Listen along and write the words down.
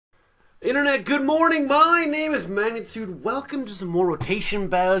Internet, good morning. My name is Magnitude. Welcome to some more rotation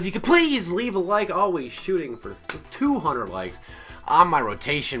battles. You can please leave a like, always shooting for 200 likes on my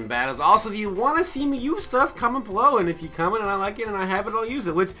rotation battles. Also, if you want to see me use stuff, comment below. And if you comment and I like it and I have it, I'll use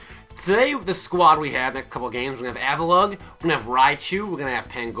it. Today, the squad we have, next couple of games, we're going to have Avalug, we're going to have Raichu, we're going to have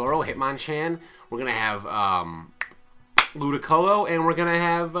Pangoro, Hitmonchan, we're going to have Ludicolo, and we're going to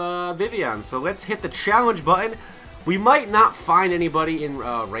have Vivian. So let's hit the challenge button. We might not find anybody in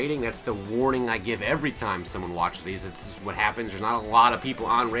rating. That's the warning I give every time someone watches these. It's just what happens. There's not a lot of people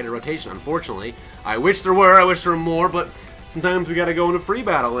on rated rotation, unfortunately. I wish there were. I wish there were more, but sometimes we got to go into free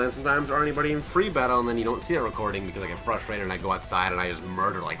battle, and sometimes there aren't anybody in free battle, and then you don't see that recording because I get frustrated and I go outside and I just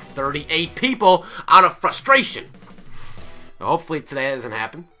murder like 38 people out of frustration. Now, hopefully today doesn't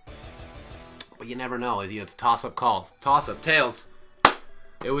happen, but you never know. It's a toss-up call. Toss-up. Tails.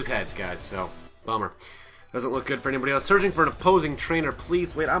 It was heads, guys, so bummer. Doesn't look good for anybody else. Searching for an opposing trainer,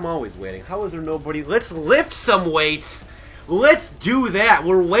 please wait. I'm always waiting. How is there nobody? Let's lift some weights. Let's do that.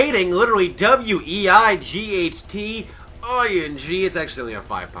 We're waiting. Literally W-E-I-G-H-T-I-N-G. It's actually only a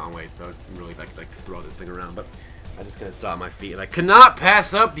 5-pound weight, so it's really like throw this thing around. But I just kind of saw my feet, and I could not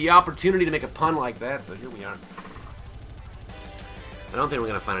pass up the opportunity to make a pun like that. So here we are. I don't think we're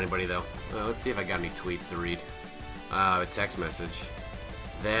gonna find anybody though. Let's see if I got any tweets to read. A text message.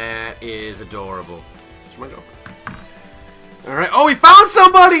 That is adorable. My girlfriend. Alright, oh, we found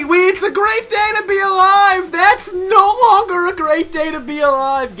somebody! It's a great day to be alive! That's no longer a great day to be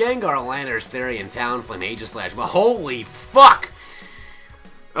alive! Gengar, Landers, Therian, Talonflame, Aegislash, but holy fuck!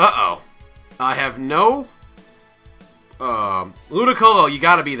 Uh-oh. I have no... Ludicolo, you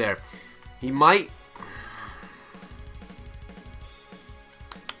gotta be there. He might...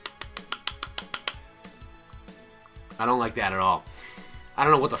 I don't like that at all. I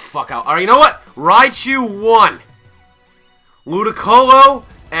don't know what the fuck Alright, you know what? Raichu won. Ludicolo,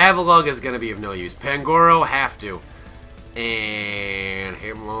 Avalug is gonna be of no use. Pangoro, have to. And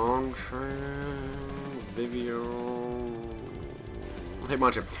Hitmonchan,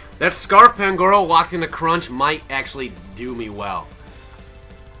 Hitmonchan. That Scarf Pangoro locked into Crunch might actually do me well.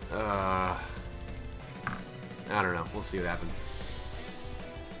 I don't know. We'll see what happens.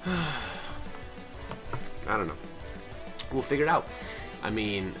 I don't know. We'll figure it out. I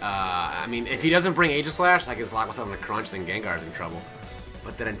mean, if he doesn't bring Aegislash, I can just lock myself in a Crunch, then Gengar's in trouble.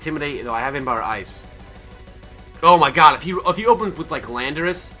 But that Intimidate, though, I have Inpower Ice. Oh my god, if he opens with, like,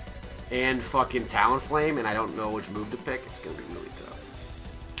 Landorus and fucking Talonflame, and I don't know which move to pick, it's gonna be really tough.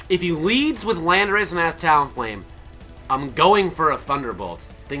 If he leads with Landorus and has Talonflame, I'm going for a Thunderbolt,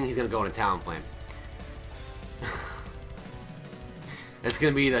 thinking he's gonna go into Talonflame. It's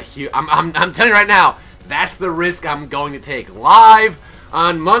gonna be the huge... I'm telling you right now, that's the risk I'm going to take. Live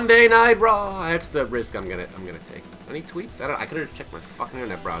on Monday Night Raw. That's the risk I'm gonna take. Any tweets? I could have checked my fucking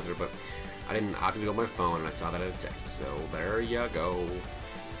internet browser, but I didn't opt to go on my phone, and I saw that as a text. So there you go.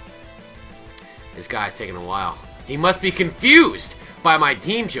 This guy's taking a while. He must be confused by my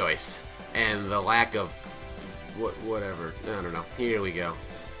team choice and the lack of whatever. I don't know. Here we go.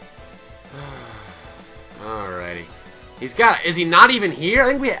 Alrighty. He's got. Is he not even here?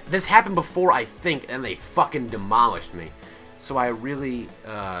 I think this happened before, I think, and they fucking demolished me. So I really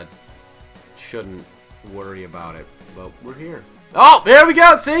shouldn't worry about it. But we're here. Oh, there we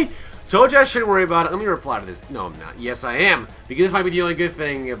go. See, told you I shouldn't worry about it. Let me reply to this. No, I'm not. Yes, I am, because this might be the only good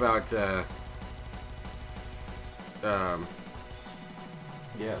thing about yeah,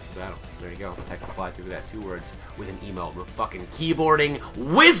 battle. There you go. I can reply to that 2 words with an email. We're fucking keyboarding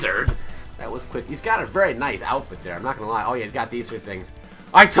wizard. That was quick. He's got a very nice outfit there. I'm not gonna lie. Oh yeah, he's got these 3 things.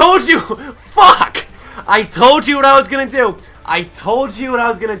 I told you! Fuck! I told you what I was gonna do. I told you what I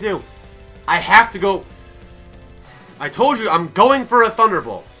was gonna do. I have to go. I told you I'm going for a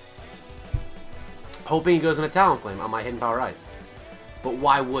Thunderbolt. Hoping he goes in a Talonflame on my Hidden Power Ice. But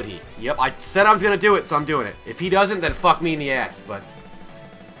why would he? Yep, I said I was gonna do it, so I'm doing it. If he doesn't, then fuck me in the ass. But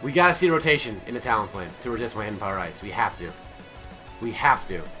we gotta see rotation in a Talonflame to resist my Hidden Power Ice. We have to. We have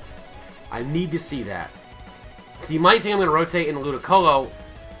to. I need to see that. Because you might think I'm going to rotate in Ludicolo,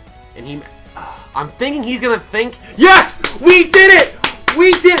 and he... I'm thinking he's going to think... Yes! We did it!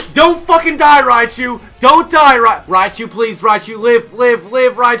 We did it! Don't fucking die, Raichu! Don't die, Raichu, please, Raichu, live,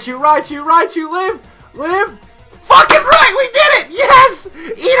 Raichu, live! Fucking right! We did it! Yes!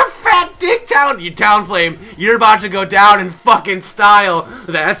 Eat a fat dick, you Talonflame. You're about to go down in fucking style.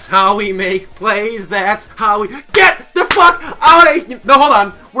 That's how we make plays. That's how we... Get the fuck out of here! No, hold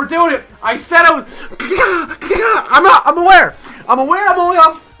on. We're doing it. I said I was... I'm aware. I'm only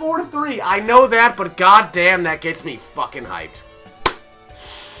on 4-3. I know that, but goddamn, that gets me fucking hyped.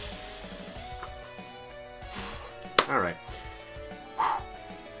 Alright.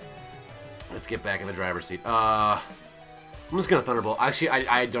 Let's get back in the driver's seat. I'm just gonna Thunderbolt. Actually,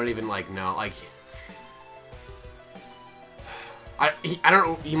 I don't even, like, know. Like, I don't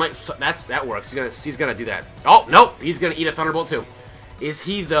know. He might. That works. He's gonna do that. Oh, nope. He's gonna eat a Thunderbolt, too. Is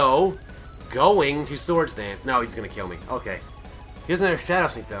he, though, going to Swords Dance? No, he's gonna kill me. Okay. He doesn't have Shadow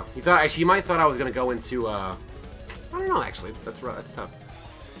Sneak, though. He thought, actually, he might thought I was gonna go into, I don't know, actually. That's rough. That's tough.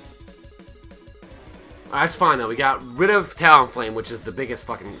 That's fine, though. We got rid of Talonflame, which is the biggest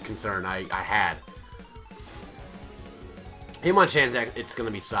fucking concern I had. Hitmonchan's, it's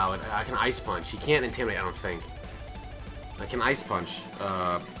gonna be solid. I can Ice Punch. He can't Intimidate, I don't think. I can Ice Punch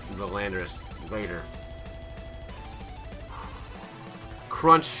the Landorus later.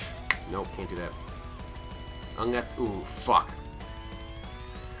 Crunch. Nope, can't do that. I'm gonna... Ooh, fuck.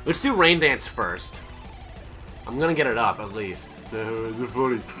 Let's do Rain Dance first. I'm gonna get it up, at least.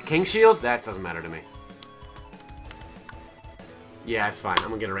 King Shield? That doesn't matter to me. Yeah, it's fine. I'm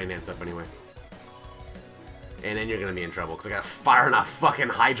gonna get a Rain Dance up anyway. And then you're gonna be in trouble, because I got firing off fucking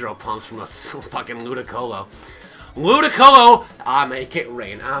Hydro Pumps from a fucking Ludicolo. Ludicolo! I make it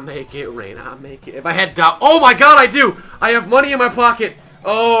rain, I make it rain, I make it... If I had... Oh my god, I do! I have money in my pocket!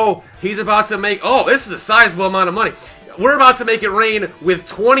 Oh, he's about to make... Oh, this is a sizable amount of money. We're about to make it rain with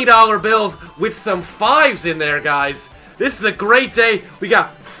 $20 bills with some 5s in there, guys. This is a great day. We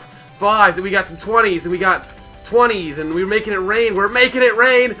got 5s, and we got some 20s, and we got 20s, and we're making it rain. We're making it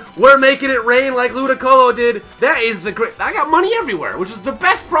rain. We're making it rain like Ludicolo did. That is the great... I got money everywhere, which is the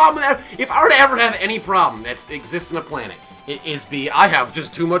best problem. If I were to ever have any problem that exists on the planet, it is I have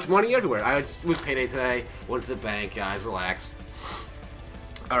just too much money everywhere. It was payday today. Went to the bank, guys. Relax.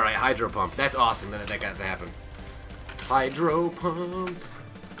 Alright, Hydro Pump. That's awesome that got to happen. Hydro Pump.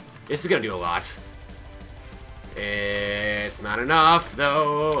 This is going to do a lot. It's not enough,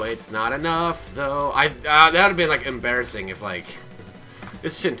 though. It's not enough, though. That would have been, like, embarrassing if, like...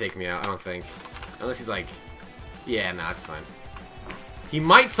 This shouldn't take me out, I don't think. Unless he's like... Yeah, nah, it's fine. He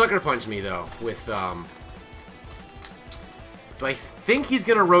might Sucker Punch me, though, with, Do I think he's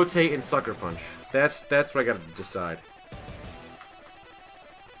going to rotate and Sucker Punch? That's what I got to decide.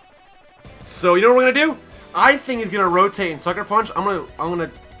 So, you know what we're going to do? I think he's going to rotate and Sucker Punch. I'm gonna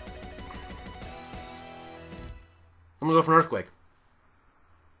go for an Earthquake.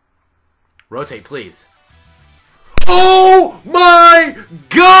 Rotate, please. Oh my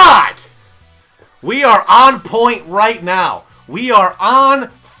god! We are on point right now. We are on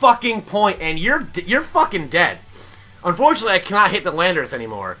fucking point, and you're fucking dead. Unfortunately, I cannot hit the Landorus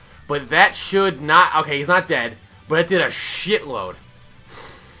anymore, but that should not... Okay, he's not dead, but it did a shitload.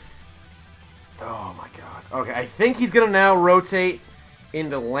 Oh my god. Okay, I think he's gonna now rotate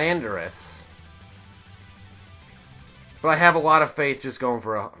into Landorus. But I have a lot of faith just going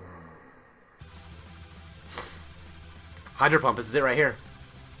for a... Hydro Pump, this is it right here.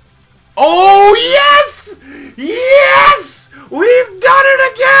 Oh, yes! Yes! We've done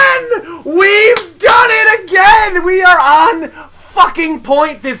it again! We've done it again! We are on fucking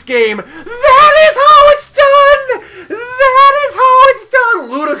point this game. That is how it's done! That is how it's done!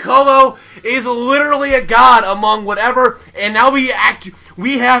 Ludicolo is literally a god among whatever, and now we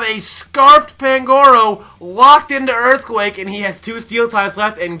have a Scarfed Pangoro locked into Earthquake, and he has 2 Steel types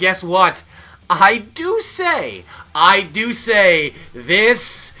left, and guess what? I do say,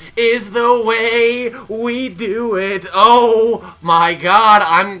 this is the way we do it. Oh my god,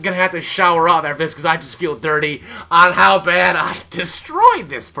 I'm gonna have to shower up after this because I just feel dirty on how bad I destroyed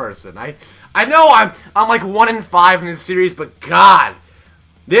this person. I know I'm like 1 in 5 in this series, but god,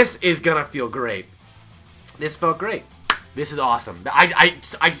 this is gonna feel great. This felt great. This is awesome. I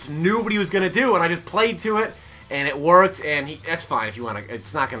just knew what he was gonna do, and I just played to it, and it worked. And that's fine if you wanna.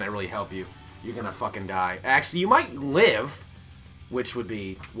 It's not gonna really help you. You're gonna fucking die. Actually, you might live, which would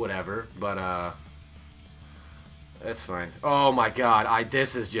be whatever. But that's fine. Oh my god,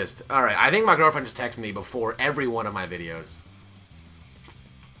 this is just all right. I think my girlfriend just texted me before every one of my videos.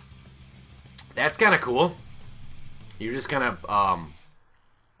 That's kind of cool. You're just kind of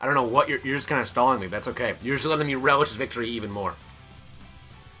I don't know what you're just kind of stalling me. That's okay. You're just letting me relish this victory even more.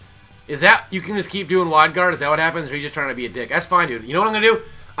 Is that you can just keep doing wide guard? Is that what happens? Or are you just trying to be a dick? That's fine, dude. You know what I'm gonna do?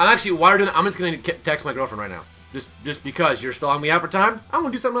 I'm just gonna text my girlfriend right now. Just because you're stalling me out for time, I'm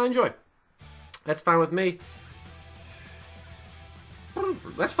gonna do something I enjoy. That's fine with me.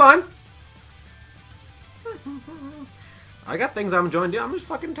 That's fine. I got things I'm enjoying doing. I'm just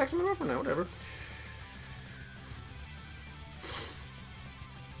fucking texting my girlfriend now. Whatever.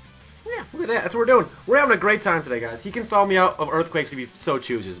 Yeah, look at that. That's what we're doing. We're having a great time today, guys. He can stall me out of Earthquakes if he so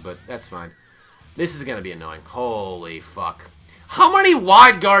chooses, but that's fine. This is gonna be annoying. Holy fuck. How many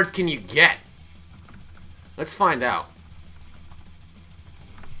wide guards can you get? Let's find out.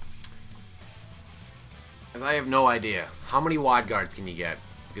 Because I have no idea. How many wide guards can you get?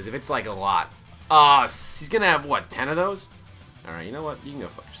 Because if it's like a lot... he's gonna have, what, 10 of those? Alright, you know what? You can go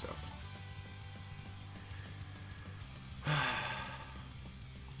fuck yourself.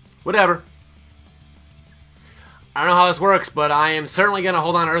 Whatever. I don't know how this works, but I am certainly gonna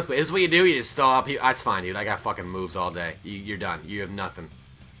hold on to Earthquake. This is what you do, you just stall up here. That's fine, dude. I got fucking moves all day. You're done. You have nothing.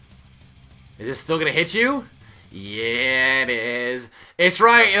 Is this still gonna hit you? Yeah, it is. It's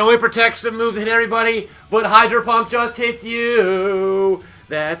right. It only protects the moves that hit everybody, but Hydro Pump just hits you.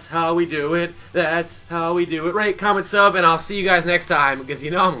 That's how we do it. That's how we do it. Rate, comment, sub, and I'll see you guys next time, because you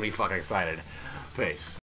know I'm gonna be fucking excited. Peace.